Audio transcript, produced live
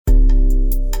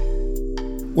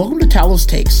Welcome to Talos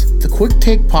Takes, the quick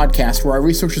take podcast where our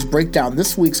researchers break down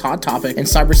this week's hot topic in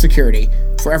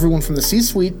cybersecurity for everyone from the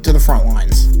C-suite to the front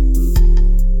lines.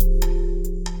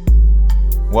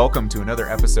 Welcome to another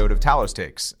episode of Talos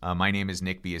Takes. My name is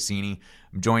Nick Biasini.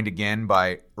 I'm joined again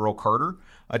by Earl Carter.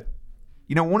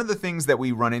 One of the things that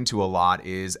we run into a lot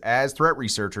is, as threat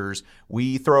researchers,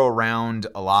 we throw around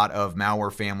a lot of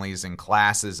malware families and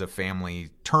classes of family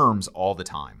terms all the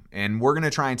time. And we're going to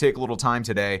try and take a little time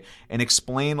today and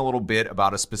explain a little bit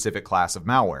about a specific class of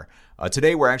malware.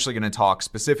 Today, we're actually going to talk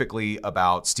specifically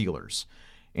about stealers.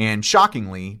 And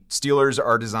shockingly, stealers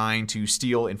are designed to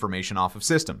steal information off of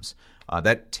systems.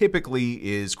 That typically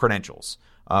is credentials,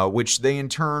 which they in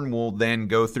turn will then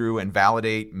go through and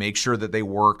validate, make sure that they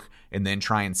work, and then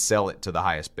try and sell it to the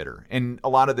highest bidder. And a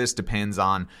lot of this depends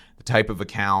on the type of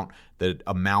account, the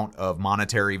amount of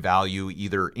monetary value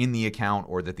either in the account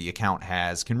or that the account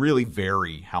has can really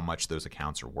vary how much those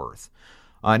accounts are worth.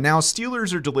 Now,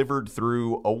 stealers are delivered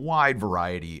through a wide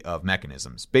variety of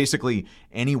mechanisms. Basically,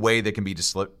 any way that can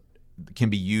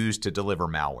be used to deliver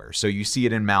malware. So you see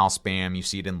it in malspam, you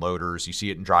see it in loaders, you see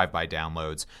it in drive-by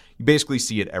downloads. You basically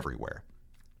see it everywhere.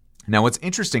 Now, what's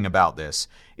interesting about this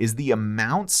is the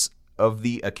amounts of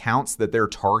the accounts that they're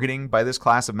targeting by this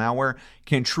class of malware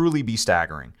can truly be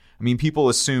staggering. I mean, people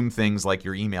assume things like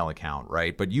your email account,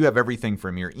 right? But you have everything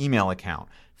from your email account,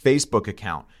 Facebook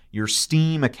account, your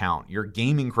Steam account, your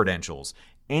gaming credentials,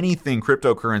 anything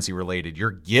cryptocurrency related,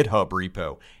 your GitHub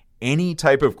repo, any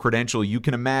type of credential you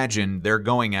can imagine they're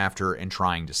going after and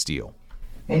trying to steal.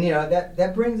 And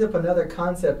that brings up another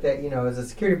concept that, as a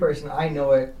security person, I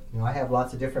know it. I have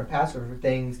lots of different passwords for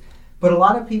things, but a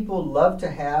lot of people love to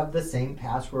have the same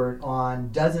password on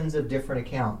dozens of different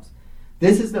accounts.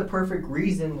 This is the perfect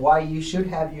reason why you should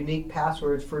have unique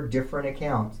passwords for different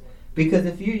accounts. Because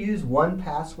if you use one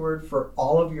password for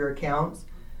all of your accounts,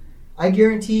 I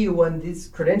guarantee you when this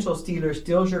credential stealer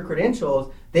steals your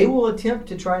credentials, they will attempt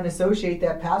to try and associate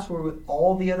that password with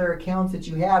all the other accounts that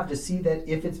you have to see that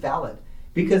if it's valid.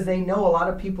 Because they know a lot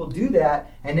of people do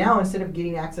that, and now instead of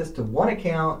getting access to one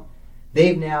account,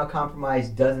 they've now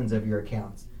compromised dozens of your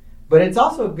accounts. But it's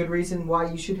also a good reason why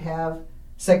you should have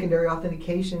secondary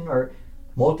authentication or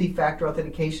multi-factor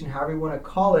authentication, however you want to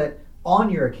call it, on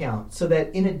your account. So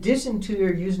that in addition to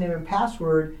your username and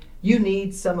password, you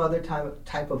need some other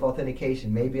type of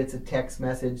authentication. Maybe it's a text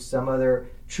message, some other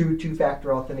true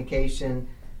two-factor authentication.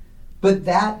 But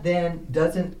that then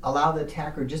doesn't allow the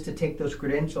attacker just to take those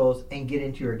credentials and get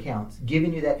into your accounts,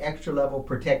 giving you that extra level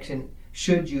protection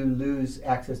should you lose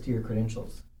access to your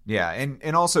credentials. Yeah,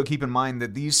 and also keep in mind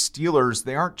that these stealers,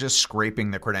 they aren't just scraping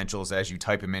the credentials as you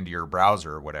type them into your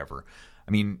browser or whatever.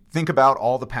 I mean, think about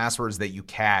all the passwords that you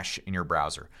cache in your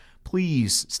browser.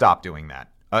 Please stop doing that.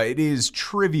 It is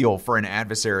trivial for an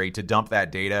adversary to dump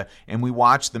that data, and we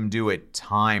watch them do it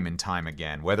time and time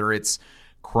again, whether it's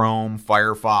Chrome,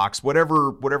 Firefox,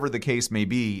 whatever the case may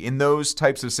be. In those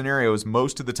types of scenarios,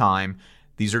 most of the time,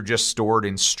 these are just stored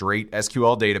in straight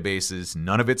SQL databases.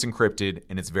 None of it's encrypted,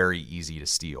 and it's very easy to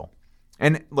steal.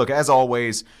 And look, as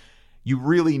always, you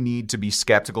really need to be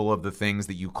skeptical of the things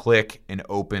that you click and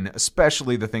open,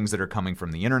 especially the things that are coming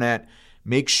from the internet.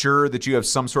 Make sure that you have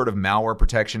some sort of malware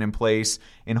protection in place.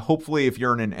 And hopefully, if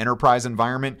you're in an enterprise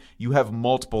environment, you have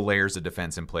multiple layers of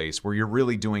defense in place where you're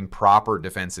really doing proper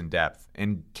defense in depth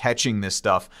and catching this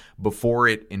stuff before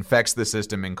it infects the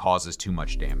system and causes too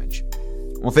much damage.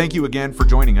 Well, thank you again for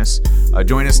joining us.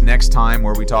 Join us next time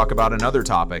where we talk about another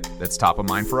topic that's top of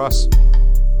mind for us.